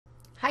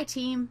Hi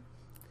team.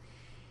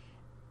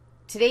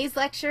 Today's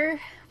lecture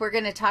we're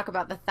going to talk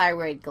about the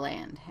thyroid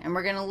gland, and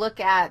we're going to look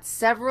at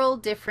several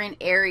different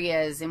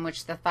areas in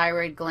which the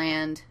thyroid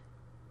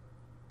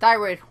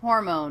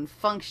hormone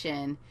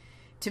function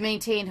to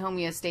maintain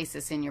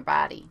homeostasis in your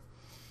body.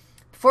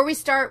 Before we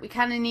start, we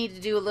kind of need to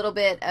do a little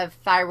bit of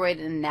thyroid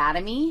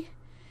anatomy.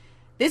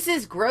 This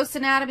is gross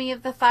anatomy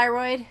of the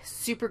thyroid,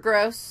 super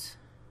gross.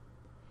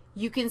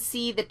 You can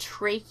see the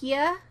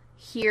trachea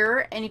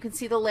here, and you can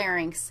see the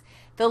larynx.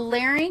 The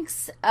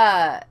larynx,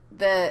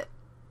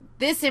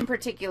 this in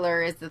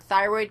particular is the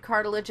thyroid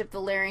cartilage of the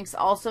larynx,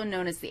 also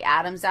known as the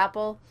Adam's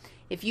apple.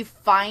 If you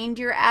find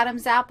your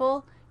Adam's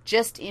apple,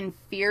 just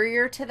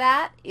inferior to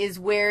that is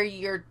where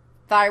your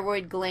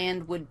thyroid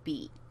gland would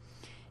be.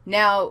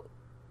 Now,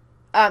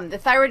 the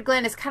thyroid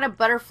gland is kind of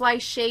butterfly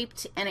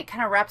shaped, and it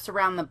kind of wraps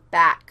around the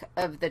back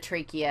of the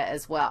trachea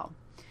as well.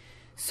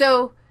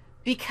 So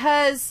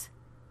because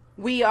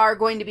we are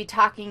going to be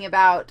talking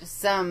about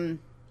some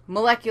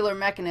molecular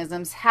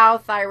mechanisms, how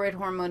thyroid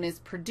hormone is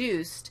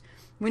produced,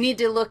 we need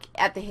to look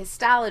at the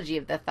histology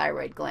of the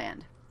thyroid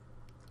gland.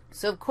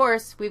 So, of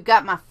course, we've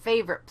got my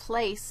favorite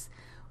place,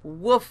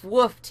 woof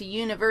woof to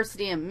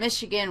University of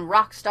Michigan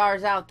rock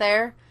stars out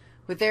there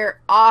with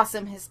their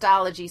awesome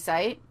histology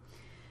site.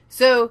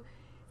 So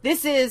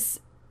this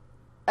is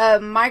a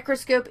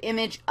microscope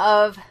image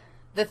of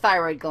the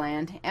thyroid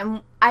gland,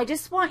 and I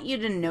just want you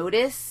to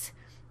notice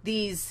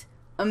these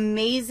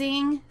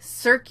amazing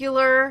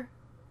circular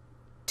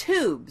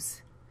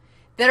tubes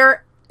that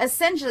are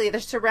essentially,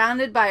 they're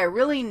surrounded by a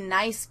really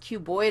nice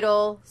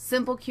cuboidal,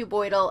 simple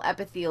cuboidal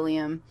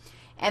epithelium,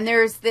 and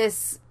there's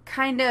this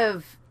kind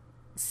of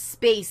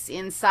space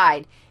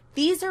inside.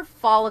 These are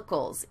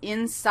follicles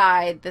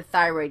inside the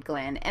thyroid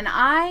gland, and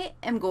I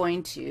am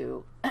going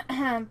to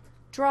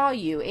draw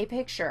you a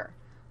picture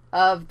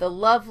of the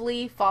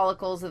lovely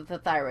follicles of the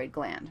thyroid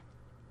gland.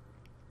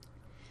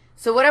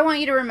 So what I want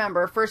you to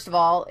remember, first of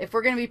all, if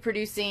we're going to be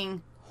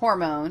producing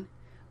hormone,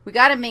 we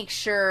got to make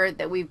sure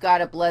that we've got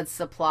a blood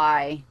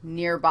supply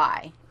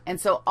nearby. And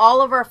so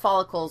all of our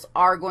follicles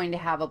are going to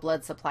have a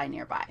blood supply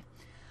nearby.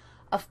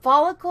 A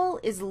follicle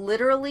is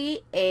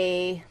literally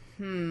a,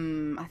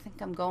 I think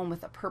I'm going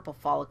with a purple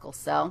follicle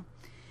cell.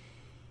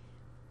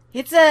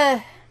 It's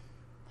a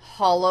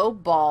hollow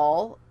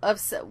ball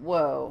of,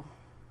 whoa,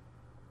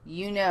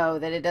 you know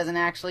that it doesn't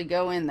actually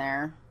go in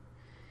there.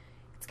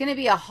 It's going to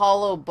be a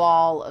hollow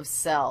ball of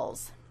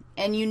cells.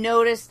 And you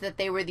notice that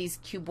they were these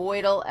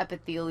cuboidal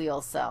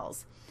epithelial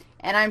cells.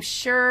 And I'm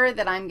sure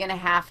that I'm going to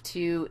have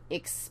to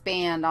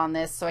expand on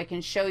this so I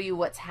can show you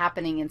what's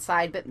happening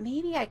inside, but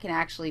maybe I can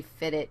actually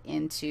fit it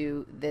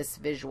into this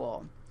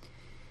visual.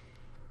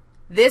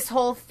 This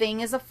whole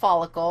thing is a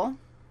follicle.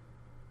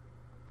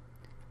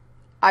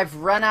 I've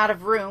run out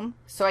of room,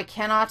 so I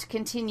cannot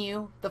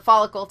continue the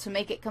follicle to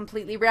make it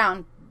completely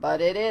round, but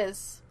it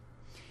is.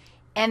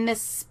 And the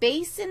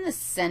space in the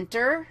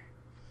center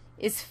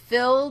is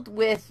filled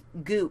with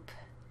goop,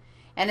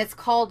 and it's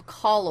called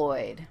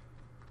colloid.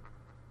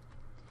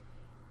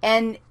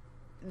 And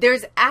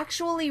there's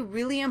actually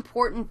really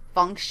important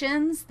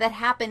functions that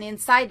happen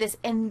inside this,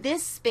 and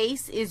this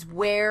space is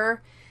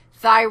where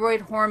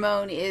thyroid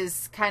hormone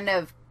is kind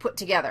of put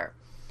together.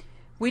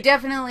 We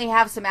definitely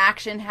have some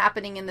action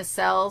happening in the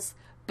cells,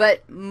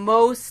 but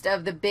most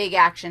of the big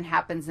action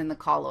happens in the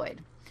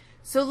colloid.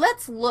 So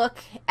let's look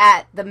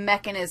at the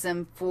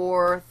mechanism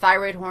for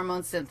thyroid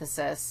hormone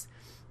synthesis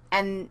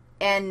and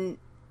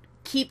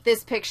keep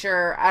this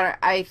picture.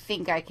 I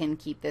think I can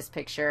keep this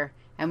picture,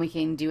 and we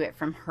can do it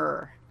from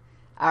her.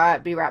 All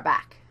right, be right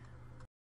back.